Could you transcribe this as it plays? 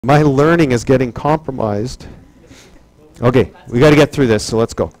My learning is getting compromised. Okay, we got to get through this, so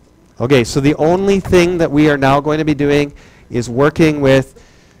let's go. Okay, so the only thing that we are now going to be doing is working with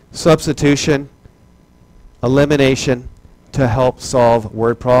substitution, elimination to help solve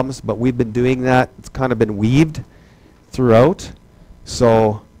word problems, but we've been doing that. It's kind of been weaved throughout,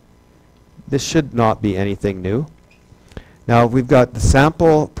 so this should not be anything new. Now we've got the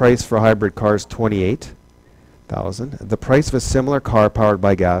sample price for a hybrid car is $28,000. The price of a similar car powered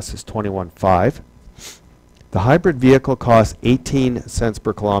by gas is $21,500. The hybrid vehicle costs 18 cents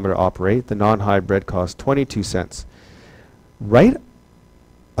per kilometer to operate. The non-hybrid costs 22 cents. Write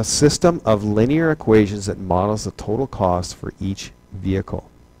a system of linear equations that models the total cost for each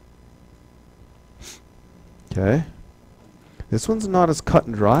vehicle. Okay. This one's not as cut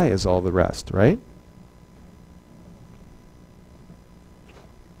and dry as all the rest, right?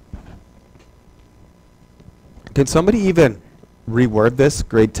 Can somebody even reword this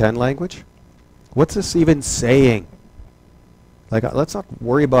grade 10 language? What's this even saying? Like, let's not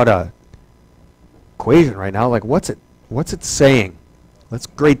worry about a equation right now. Like, what's it saying? Let's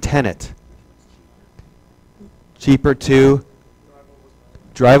grade 10 it. Cheaper to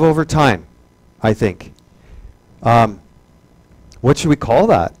drive over time, I think. What should we call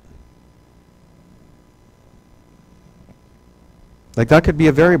that? Like, that could be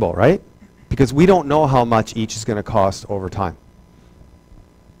a variable, right? Because we don't know how much each is going to cost over time.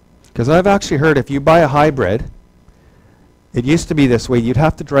 Because I've actually heard if you buy a hybrid, it used to be this way, you'd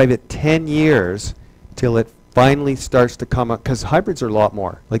have to drive it 10 years till it finally starts to come up, because hybrids are a lot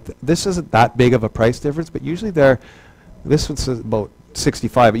more. Like this isn't that big of a price difference, but usually this one's about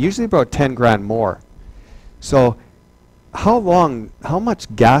 65, but usually about 10 grand more. So how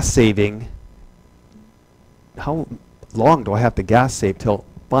much gas saving, how long do I have to gas save till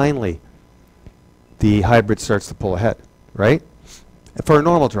finally the hybrid starts to pull ahead, right? For a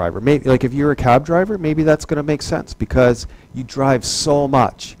normal driver, maybe like if you're a cab driver, maybe that's going to make sense because you drive so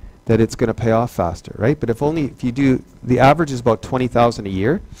much that it's going to pay off faster, right? But if you do, the average is about 20,000 a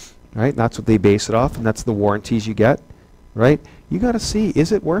year, right? And that's what they base it off, and that's the warranties you get, right? You got to see,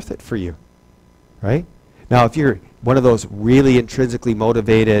 is it worth it for you, right? Now, if you're one of those really intrinsically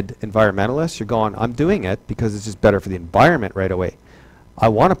motivated environmentalists, you're going, I'm doing it because it's just better for the environment right away. I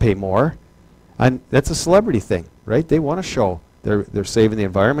want to pay more, and that's a celebrity thing, right? They want to show they're saving the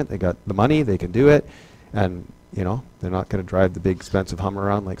environment, they got the money, they can do it, and you know, they're not going to drive the big expensive Hummer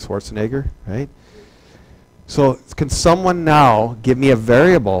around like Schwarzenegger, right? So can someone now give me a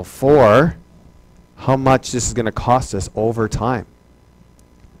variable for how much this is going to cost us over time?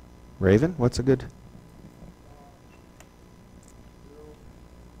 Raven, what's a good?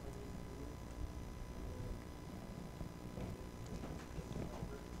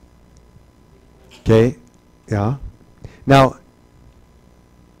 Okay, yeah. Now,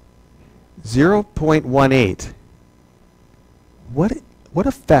 0.18. What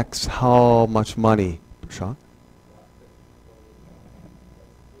affects how much money, Sean?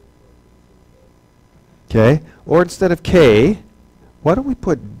 Okay, or instead of K, why don't we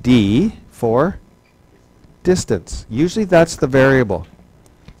put D for distance? Usually that's the variable.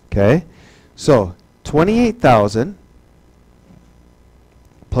 Okay, so 28,000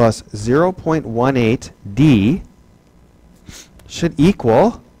 plus 0.18 D should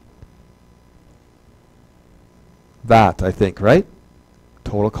equal that, I think, right?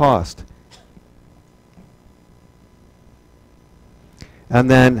 Total cost. And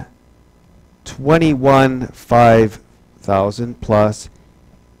then 21,500 plus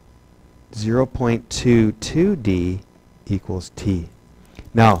 0.22 D equals T.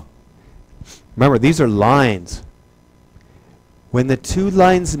 Now, remember, these are lines. When the two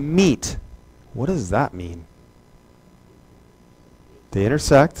lines meet, what does that mean? They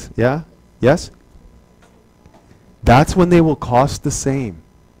intersect, yeah? Yes? That's when they will cost the same.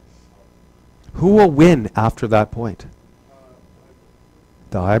 Who will win after that point?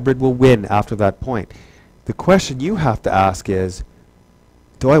 The hybrid will win after that point. The question you have to ask is,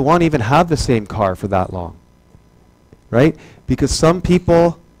 do I want to even have the same car for that long? Right? Because some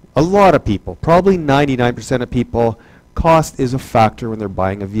people, a lot of people, probably 99% of people, cost is a factor when they're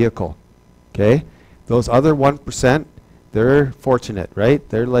buying a vehicle. Okay? Those other 1%, they're fortunate, right?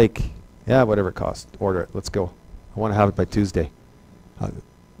 They're like, yeah, whatever it costs, order it, let's go. I want to have it by Tuesday.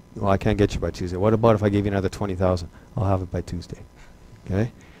 Well, I can't get you by Tuesday. What about if I gave you another 20,000? I'll have it by Tuesday.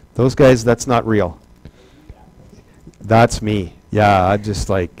 Okay? Those guys, that's not real. That's me. Yeah, I just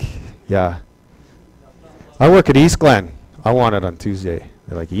like, yeah. I work at East Glen. I want it on Tuesday.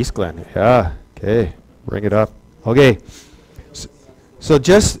 They're like, East Glen? Yeah, okay, bring it up. Okay, so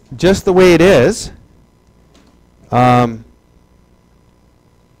just the way it is,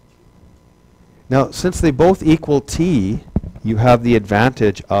 Now, since they both equal t, you have the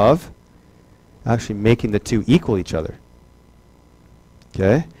advantage of actually making the two equal each other.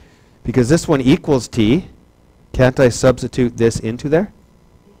 Okay? Because this one equals t, can't I substitute this into there?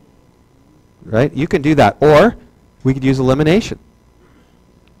 Right? You can do that. Or we could use elimination.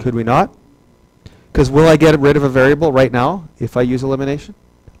 Could we not? Because will I get rid of a variable right now if I use elimination?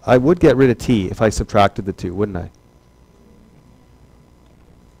 I would get rid of t if I subtracted the two, wouldn't I?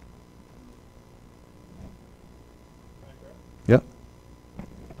 Yep.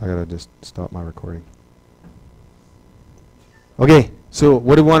 I gotta just stop my recording. Okay, so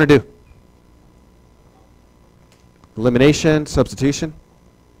what do we want to do? Elimination, substitution?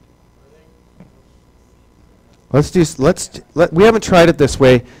 We haven't tried it this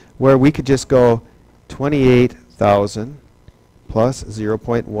way where we could just go 28,000 plus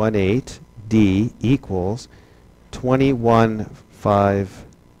 0.18 d equals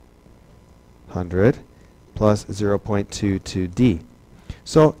 21,500 plus 0.22 d.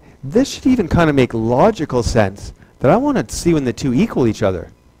 So this should even kind of make logical sense that I want to see when the two equal each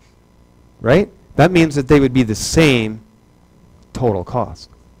other, right? That means that they would be the same total cost.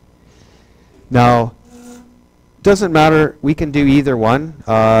 Now, doesn't matter, we can do either one.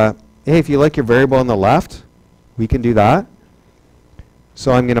 Hey, if you like your variable on the left, we can do that.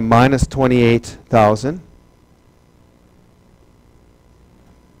 So I'm going to minus 28,000,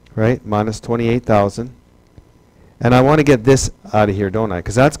 right? Minus 28,000. And I want to get this out of here, don't I?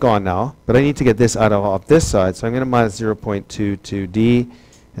 Because that's gone now. But I need to get this out of off this side. So I'm going to minus 0.22d,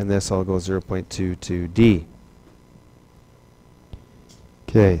 and this I'll go 0.22d.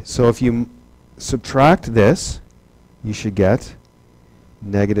 Okay, so if you subtract this, you should get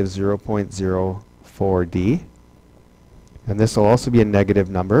negative 0.04d. And this will also be a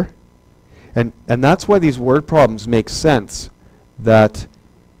negative number. And that's why these word problems make sense, that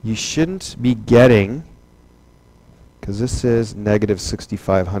you shouldn't be getting, because this is negative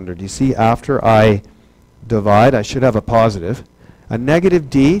 6,500. You see, after I divide, I should have a positive. A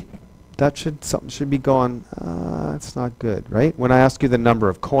negative d, that something should be going, it's not good, right? When I ask you the number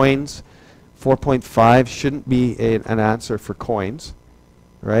of coins, 4.5 shouldn't be an answer for coins,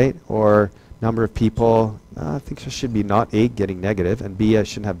 right? Or number of people, I think there should be not 8 getting negative, and b, I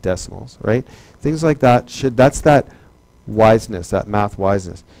shouldn't have decimals, right? Things like that that's that wiseness, that math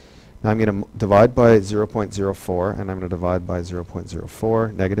wiseness. Now I'm going to divide by 0.04, and I'm going to divide by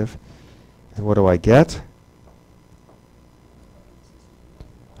 0.04, negative. And what do I get?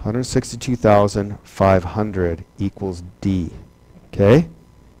 162,500 equals d. Okay?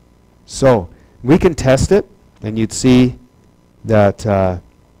 So we can test it, and you'd see that,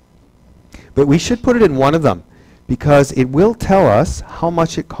 but we should put it in one of them, because it will tell us how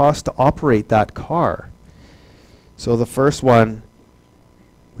much it costs to operate that car. So the first one,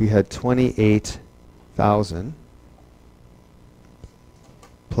 we had 28,000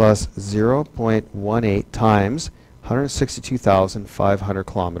 plus 0.18 times 162,500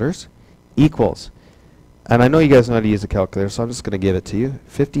 kilometers equals, and I know you guys know how to use a calculator, so I'm just going to give it to you,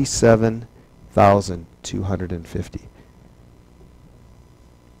 57,250.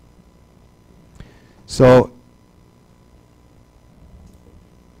 So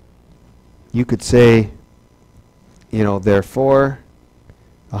you could say, you know, therefore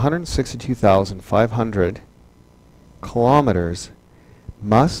 162,500 kilometers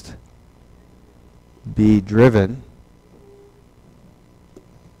must be driven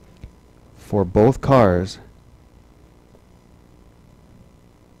for both cars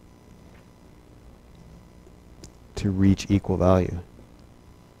to reach equal value.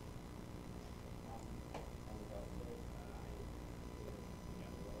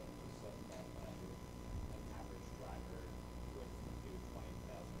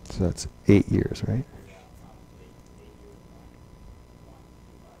 So that's 8 years, right?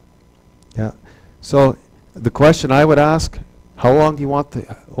 Yeah. So the question I would ask, how long do you want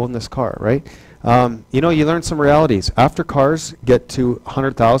to own this car, right? You know, you learn some realities. After cars get to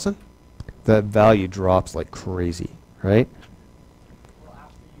 100,000, the value drops like crazy, right?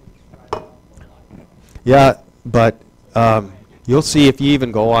 Yeah, but you'll see if you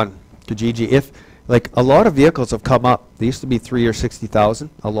even go on Kijiji, if like a lot of vehicles have come up. They used to be 3 or 60,000.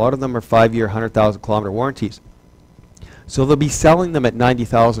 A lot of them are 5-year, 100,000 kilometer warranties. So they'll be selling them at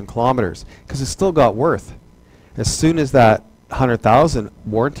 90,000 kilometers because it's still got worth. As soon as that 100,000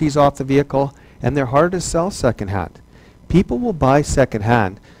 warranties off the vehicle, and they're hard to sell secondhand. People will buy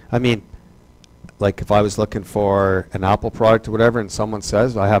secondhand. I mean, like if I was looking for an Apple product or whatever, and someone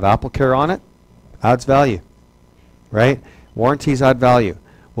says I have Apple Care on it, adds value, right? Warranties add value.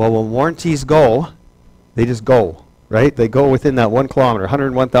 Well, when warranties go, they just go, right? They go within that 1 kilometer,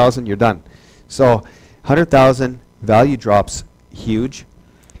 101,000, you're done. So 100,000 value drops huge.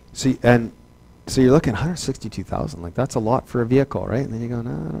 So so you're looking 162,000. Like that's a lot for a vehicle, right? And then you go,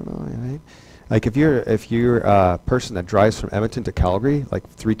 no, I don't know, right? Like if you're a person that drives from Edmonton to Calgary like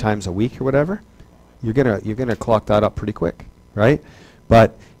 3 times a week or whatever, you're gonna clock that up pretty quick, right?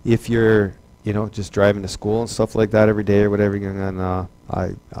 But if you're just driving to school and stuff like that every day or whatever, you're going,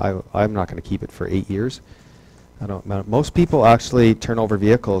 I'm not going to keep it for 8 years. Most people actually turn over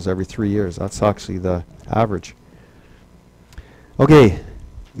vehicles every 3 years. That's actually the average. Okay,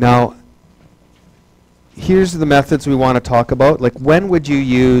 now here's the methods we want to talk about. Like when would you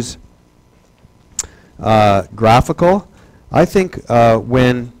use graphical? I think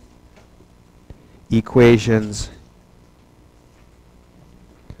when equations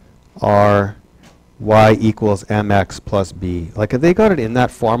are y equals mx plus b. Like if they got it in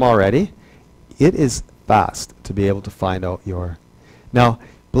that form already, it is fast to be able to find out your... Now,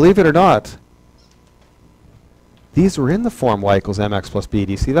 believe it or not, these were in the form y equals mx plus b.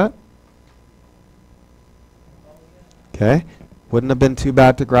 Do you see that? Okay. Wouldn't have been too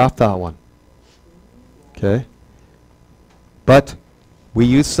bad to graph that one. Okay. But we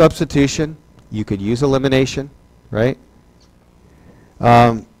use substitution. You could use elimination, right?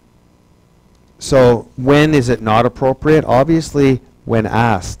 So when is it not appropriate? Obviously, when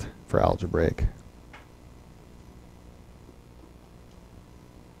asked for algebraic.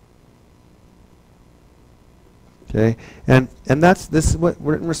 Okay, and this is what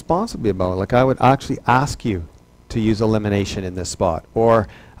written response would be about. Like I would actually ask you to use elimination in this spot, or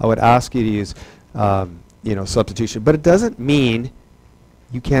I would ask you to use substitution. But it doesn't mean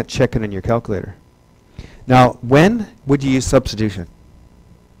you can't check it in your calculator. Now, when would you use substitution?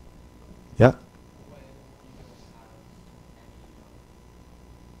 Yeah.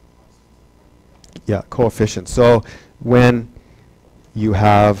 Yeah, coefficient. So when you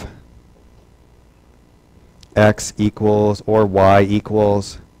have x equals or y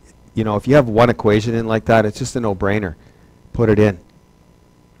equals, if you have one equation in like that, it's just a no-brainer. Put it in.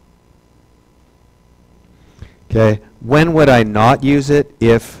 Okay, when would I not use it?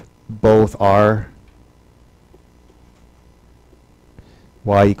 If both are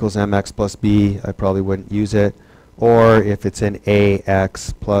y equals mx plus b, I probably wouldn't use it. Or if it's in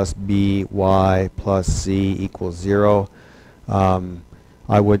ax plus by plus c equals 0,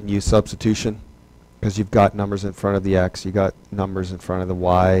 I wouldn't use substitution because you've got numbers in front of the x, you got numbers in front of the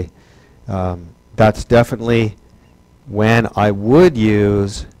y. That's definitely when I would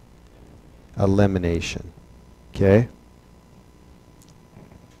use elimination. Okay?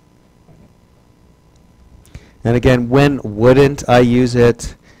 And again, when wouldn't I use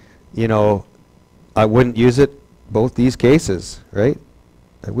it? I wouldn't use it both these cases, right?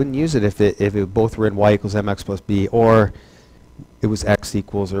 I wouldn't use it if it both were in y equals mx plus b, or it was x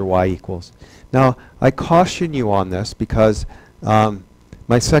equals or y equals. Now, I caution you on this because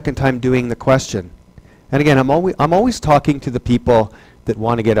my second time doing the question, and again, I'm always talking to the people that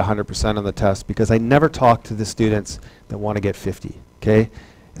want to get 100% on the test, because I never talk to the students that want to get 50. Okay,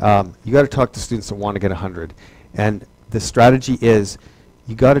 you got to talk to students that want to get 100, and the strategy is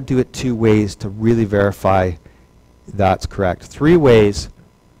you got to do it 2 ways to really verify that's correct. 3 ways,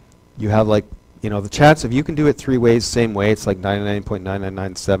 you have the chance if you can do it 3 ways, same way, it's like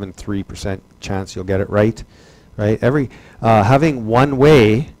 99.9997% chance you'll get it right. Right? Having 1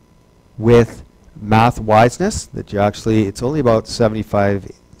 way with math wiseness that it's only about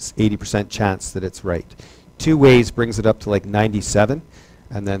 75-80% chance that it's right. 2 ways brings it up to like 97,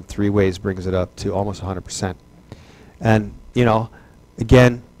 and then 3 ways brings it up to almost 100%. And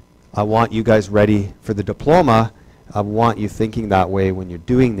again, I want you guys ready for the diploma. I want you thinking that way when you're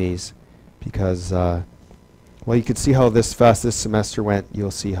doing these, because well, you can see how fast this semester went.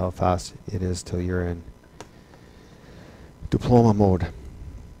 You'll see how fast it is till you're in diploma mode.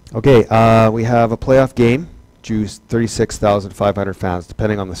 Okay, we have a playoff game. Drew 36,500 fans.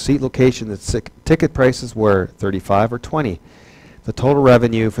 Depending on the seat location, the ticket prices were $35 or $20. The total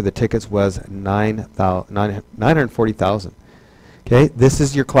revenue for the tickets was $940,000. Okay, this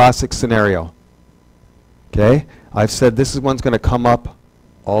is your classic scenario. Okay, I've said this one's going to come up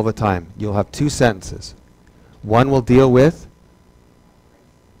all the time. You'll have 2 sentences. One will deal with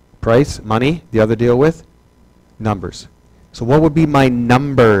price, money. The other deal with numbers. So what would be my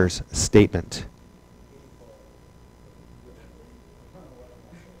numbers statement?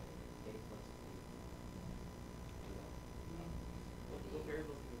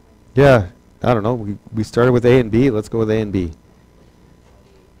 Yeah, I don't know. We started with A and B. Let's go with A and B.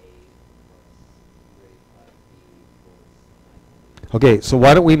 Okay, so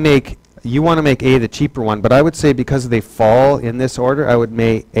why don't we make You want to make A the cheaper one, but I would say because they fall in this order, I would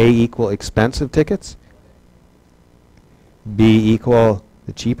make A equal expensive tickets, B equal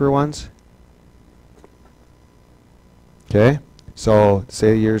the cheaper ones. Okay, so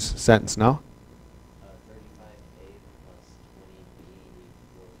say your sentence now. 35A plus 20B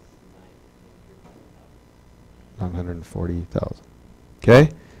equals 940,000. Okay,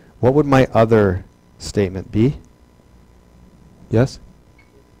 what would my other statement be? Yes?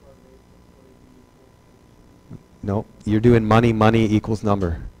 No, you're doing money, money equals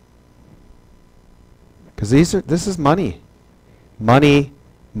number. Because this is money. Money,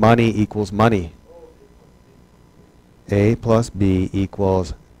 money equals money. A plus B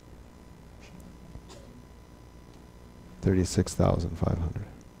equals 36,500.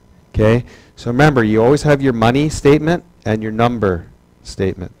 Okay, so remember, you always have your money statement and your number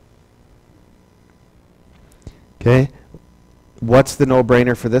statement. Okay, what's the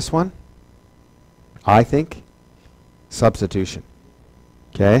no-brainer for this one? I think substitution.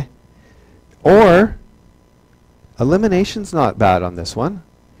 Okay, or elimination's not bad on this one.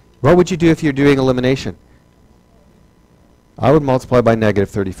 What would you do if you're doing elimination? I would multiply by negative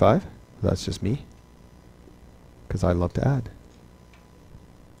 35. That's just me, because I love to add.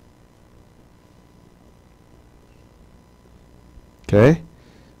 Okay,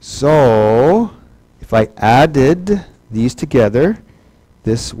 so if I added these together,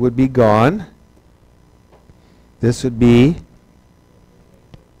 this would be gone. This would be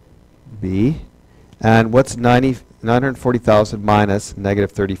B. And what's 940,000 minus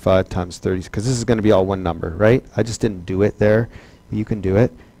negative 35 times 30? Because this is going to be all one number, right? I just didn't do it there. You can do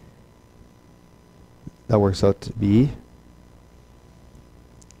it. That works out to be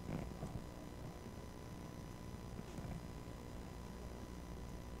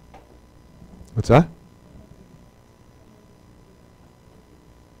what's that?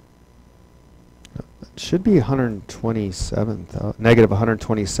 It should be 127,000, negative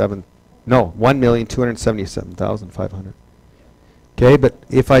 127. No, 1,277,500. Okay, but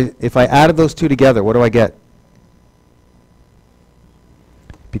if I added those two together, what do I get?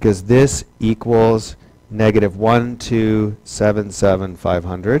 Because this equals negative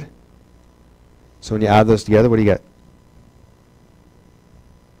 1,277,500. So when you add those together, what do you get?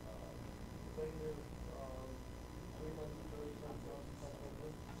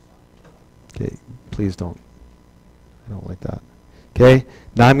 Okay, please don't. I don't like that. Okay,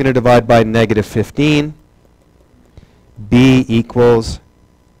 now I'm going to divide by negative 15. B equals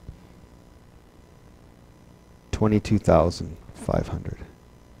 22,500.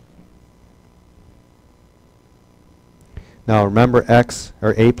 Now remember X,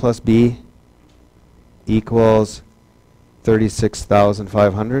 or A plus B equals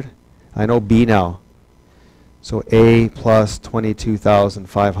 36,500. I know B now. So A plus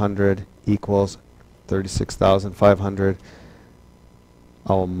 22,500 equals 36,500.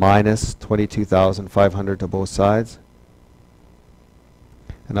 I'll minus 22,500 to both sides.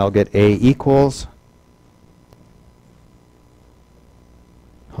 And I'll get A equals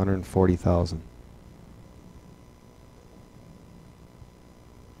 140,000.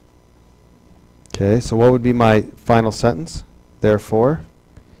 Okay, so what would be my final sentence? Therefore,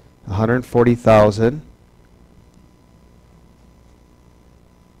 140,000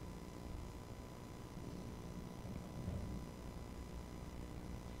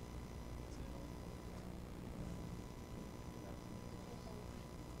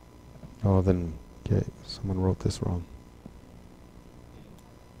 Oh, then, okay, someone wrote this wrong.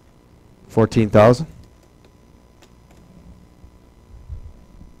 14,000?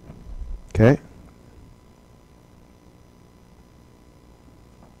 Okay.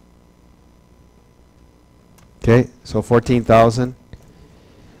 Okay, so 14,000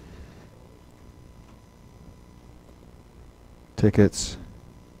 tickets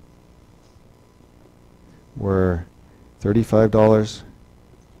were $35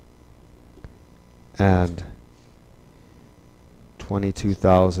 and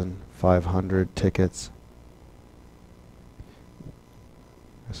 22,500 tickets.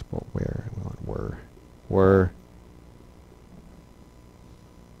 I suppose where we want were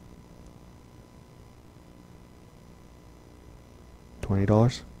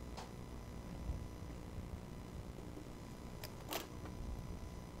 $20.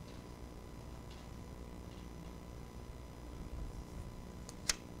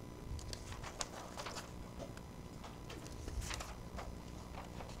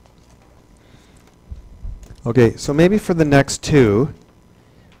 Okay, so maybe for the next two,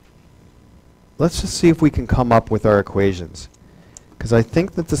 let's just see if we can come up with our equations. Because I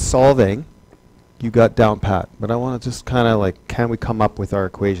think that the solving, you got down pat. But I want to just kind of like, can we come up with our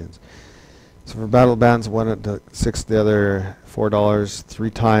equations? So for battle bands, one at the six, the other $4, 3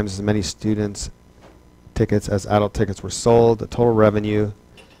 times as many students tickets as adult tickets were sold. The total revenue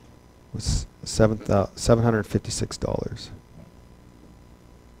was $756.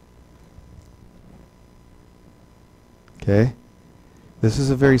 Okay. This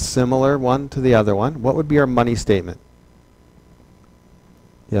is a very similar one to the other one. What would be our money statement?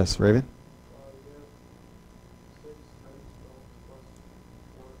 Yes, Raven?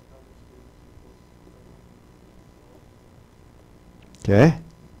 Okay.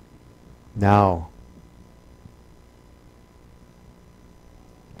 Now,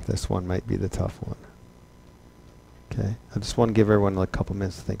 this one might be the tough one. Okay. I just want to give everyone like a couple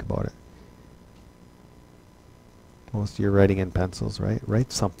minutes to think about it. Most of you are writing in pencils, right?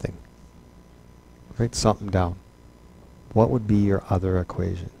 Write something. Write something down. What would be your other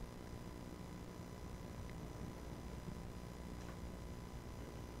equation?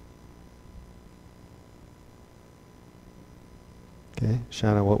 Okay,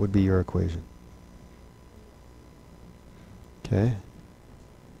 Shanna, what would be your equation? Okay.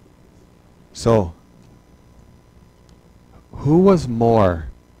 So, who was more,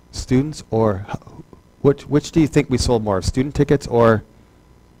 students or which do you think we sold more, student tickets or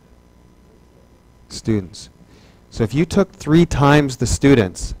students? So if you took 3 times the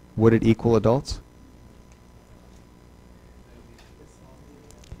students, would it equal adults?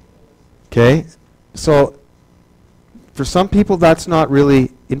 Okay, so for some people that's not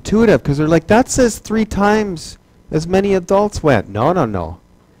really intuitive because they're like, that says 3 times as many adults went. No, no, no.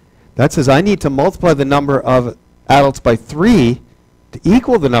 That says I need to multiply the number of adults by 3 to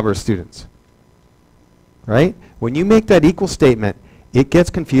equal the number of students. Right? When you make that equal statement, it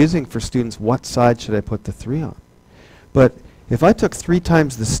gets confusing for students. What side should I put the 3 on? But if I took 3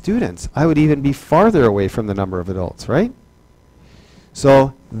 times the students, I would even be farther away from the number of adults, right?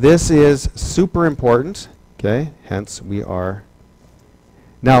 So this is super important. Okay, hence we are.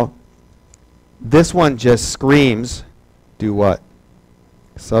 Now, this one just screams, do what?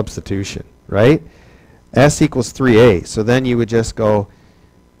 Substitution, right? S equals 3a. So then you would just go,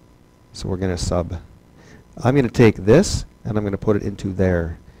 so we're going to sub. I'm going to take this and I'm going to put it into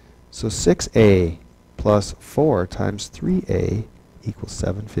there. So 6a plus 4 times 3a equals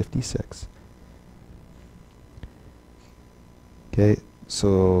 756. Okay,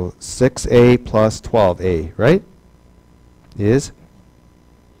 so 6a plus 12a, right, is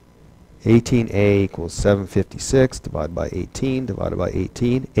 18a equals 756 divided by 18 divided by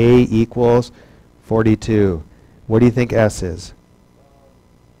 18. A equals 42. What do you think S is?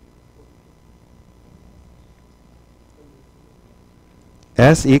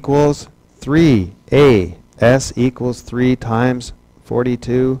 S equals 3a. S equals 3 times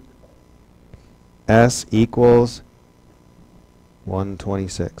 42. S equals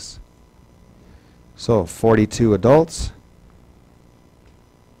 126. So 42 adults.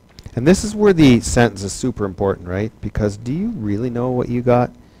 And this is where the sentence is super important, right? Because do you really know what you got?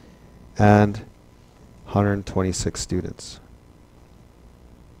 And 126 students.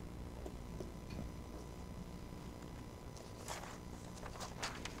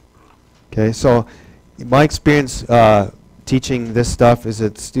 Okay, so in my experience teaching this stuff is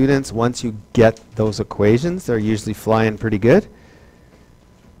that students, once you get those equations, they're usually flying pretty good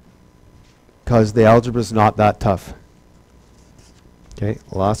because the algebra is not that tough. Okay,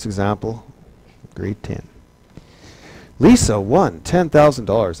 last example, grade 10. Lisa won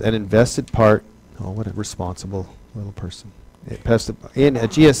 $10,000 and invested part, oh, what a responsible little person, in a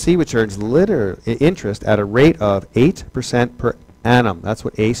GSC which earns interest at a rate of 8% per annum. That's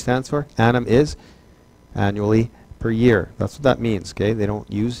what A stands for. Annum is annually per year. That's what that means, okay? They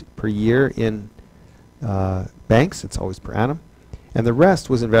don't use per year in banks. It's always per annum. And the rest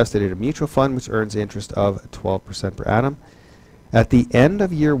was invested in a mutual fund which earns interest of 12% per annum. At the end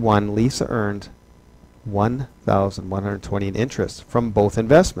of year 1, Lisa earned $1,120 in interest from both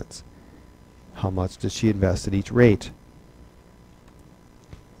investments. How much did she invest at each rate?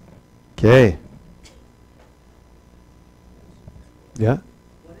 Okay. Yeah?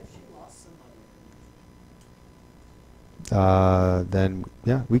 What if she lost some money? Then,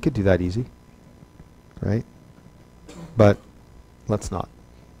 yeah, we could do that easy. Right? But let's not.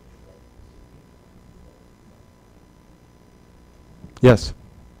 Yes.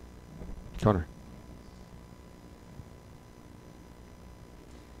 Connor.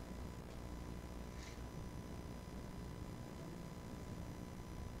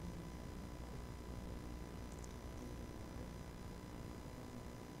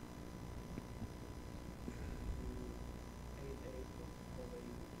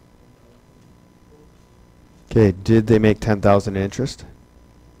 Okay, did they make 10,000 in interest?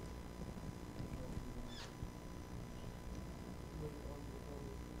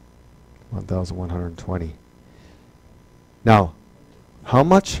 1,120. Now, how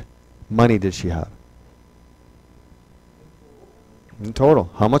much money did she have? In total.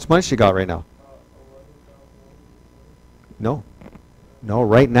 How much money she got right now? No. No,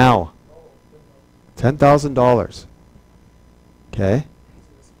 right now. $10,000. Okay?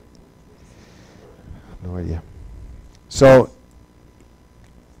 No idea. So,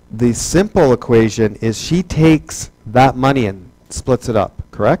 the simple equation is she takes that money and splits it up,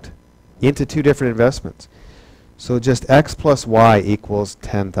 correct? Into two different investments. So just x plus y equals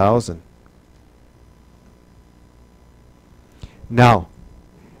 10,000. Now,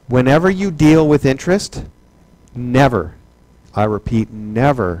 whenever you deal with interest, never, I repeat,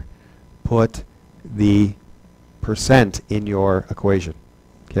 never put the percent in your equation.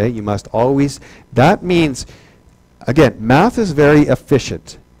 Okay, you must always, that means, again, math is very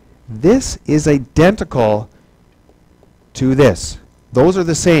efficient. This is identical to this. Those are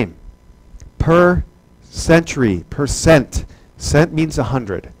the same. Per century, percent. Cent means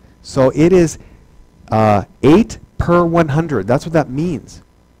 100. So it is 8 per 100. That's what that means.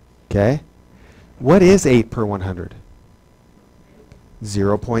 Okay? What is 8 per 100?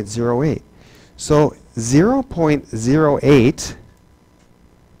 0.08. So 0.08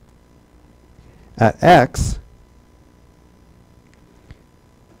 at x,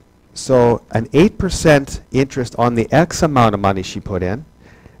 so an 8% interest on the x amount of money she put in,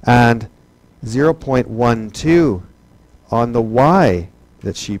 and 0.12 on the y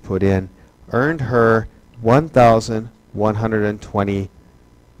that she put in earned her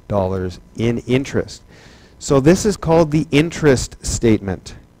 $1,120 in interest. So this is called the interest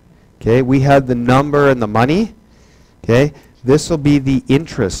statement. Okay, we had the number and the money. Okay, this will be the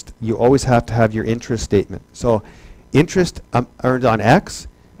interest. You always have to have your interest statement. So interest earned on x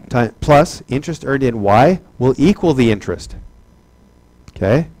plus interest earned in y will equal the interest.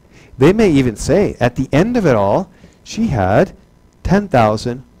 Okay, they may even say at the end of it all, she had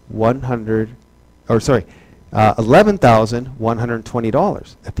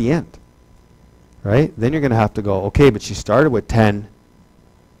 $11,120 at the end. Right? Then you're going to have to go, okay, but she started with 10.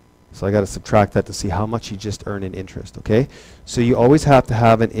 So I got to subtract that to see how much you just earned in interest, okay? So you always have to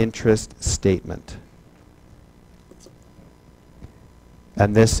have an interest statement.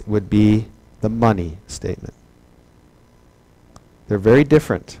 And this would be the money statement. They're very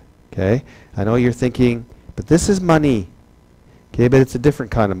different, okay? I know you're thinking, but this is money. Okay, but it's a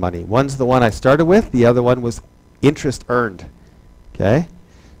different kind of money. One's the one I started with, the other one was interest earned. Okay?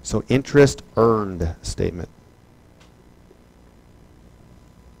 So interest earned statement.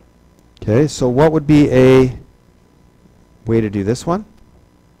 Okay, so what would be a way to do this one?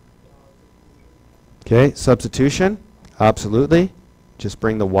 Okay, substitution, absolutely. Just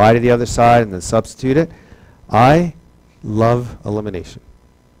bring the y to the other side and then substitute it. I love elimination.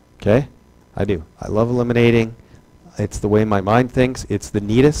 Okay, I do. I love eliminating. It's the way my mind thinks. It's the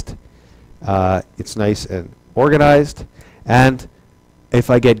neatest. It's nice and organized. And if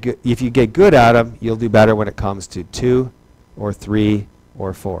you get good at them, you'll do better when it comes to 2 or 3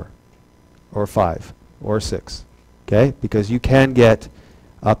 or 4 or 5 or 6. Okay? Because you can get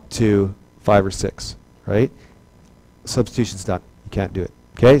up to 5 or 6, right? Substitution's done. You can't do it.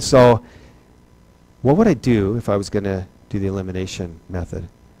 Okay? So what would I do if I was going to do the elimination method?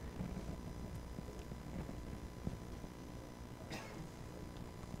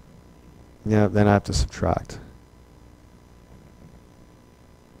 Yeah, then I have to subtract.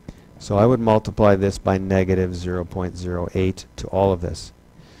 So I would multiply this by negative 0.08 to all of this.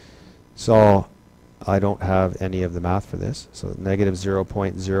 So I don't have any of the math for this. So negative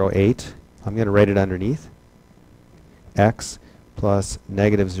 0.08, I'm going to write it underneath. X plus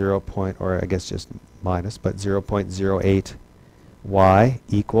negative 0. Or I guess just minus, but 0.08 y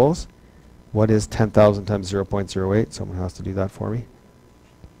equals, what is 10,000 times 0.08? Someone has to do that for me.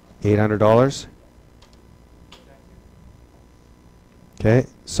 $800. Okay,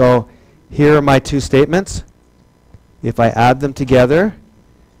 so here are my two statements. If I add them together,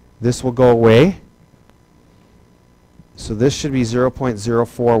 this will go away. So this should be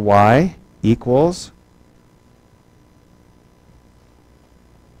 0.04y equals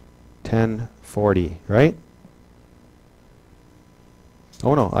 1040, right?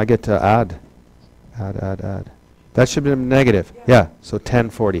 Oh no, I get to add. Add. That should be negative. Yeah, so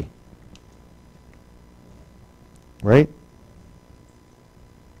 1040. Right?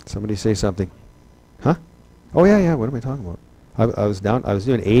 Somebody say something. Huh? Oh yeah, what am I talking about? I was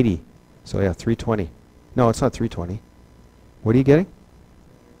doing 80. So yeah, 320. No, it's not 320. What are you getting?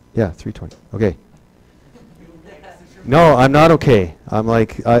 Yeah, 320. Okay. No, I'm not okay.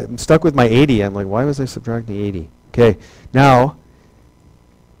 I'm stuck with my 80. I'm like, why was I subtracting 80? Okay, now,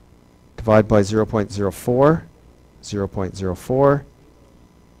 divide by 0.04, 0.04,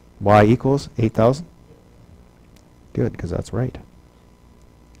 y equals 8,000. Good, because that's right.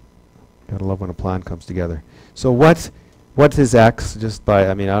 Gotta love when a plan comes together. So what is x, just by,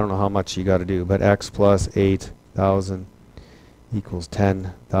 I mean, I don't know how much you got to do, but x plus 8,000 equals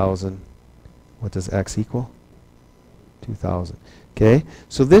 10,000. What does x equal? 2,000. Okay,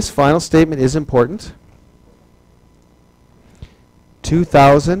 so this final statement is important.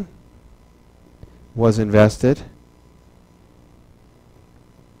 2,000 was invested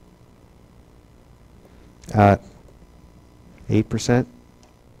at 8%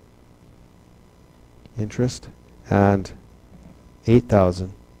 interest, and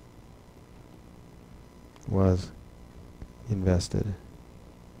 8,000 was invested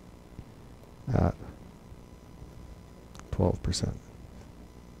at 12%.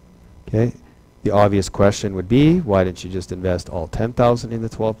 Okay, the obvious question would be, why didn't you just invest all 10,000 in the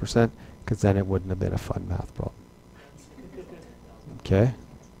 12%? Because then it wouldn't have been a fun math problem. Okay,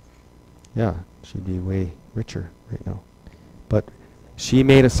 yeah, she'd be way richer right now. But she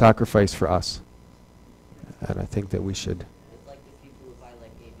made a sacrifice for us, and I think that we should. It's like the people who buy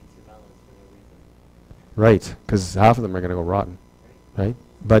like ABC melons for no reason. Right, because half of them are going to go rotten, right?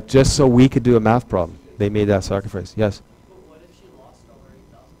 But just so we could do a math problem, they made that sacrifice. Yes? But what if she lost all her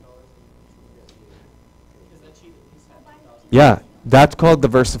 $8,000 because then she'd at least had $2,000? Yeah, that's called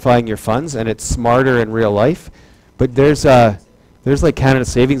diversifying your funds, and it's smarter in real life. But there's like Canada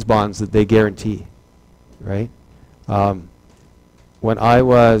Savings Bonds that they guarantee, right? When I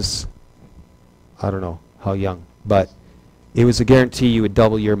was, I don't know how young, but it was a guarantee you would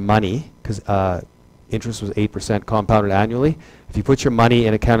double your money, because interest was 8% compounded annually. If you put your money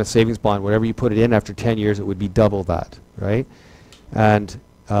in a Canada Savings Bond, whatever you put it in, after 10 years, it would be double that, right? And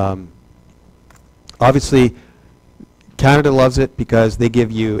obviously, Canada loves it because they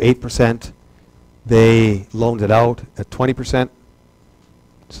give you 8%. They loaned it out at 20%.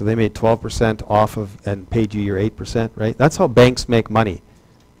 So they made 12% off of and paid you your 8%, right? That's how banks make money.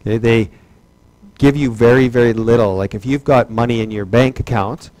 Okay? They give you very, very little. Like if you've got money in your bank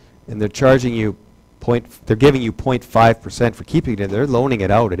account and they're charging you they're giving you 0.5% for keeping it in, they're loaning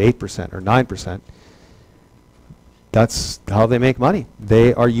it out at 8% or 9%. That's how they make money.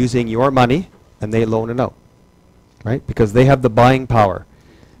 They are using your money and they loan it out, right? Because they have the buying power.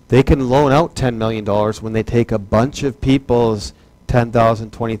 They can loan out $10 million when they take a bunch of people's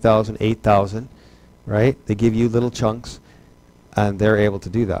 10,000, 20,000, 8,000, right? They give you little chunks, and they're able to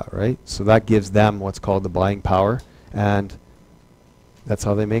do that, right? So that gives them what's called the buying power, and that's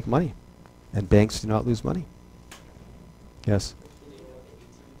how they make money. And banks do not lose money. Yes?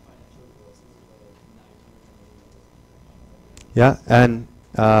 Yeah, and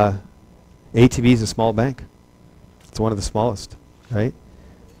ATB is a small bank. It's one of the smallest, right?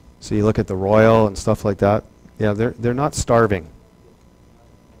 So you look at the Royal and stuff like that. Yeah, they're not starving.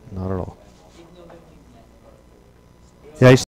 Not at all. Yeah,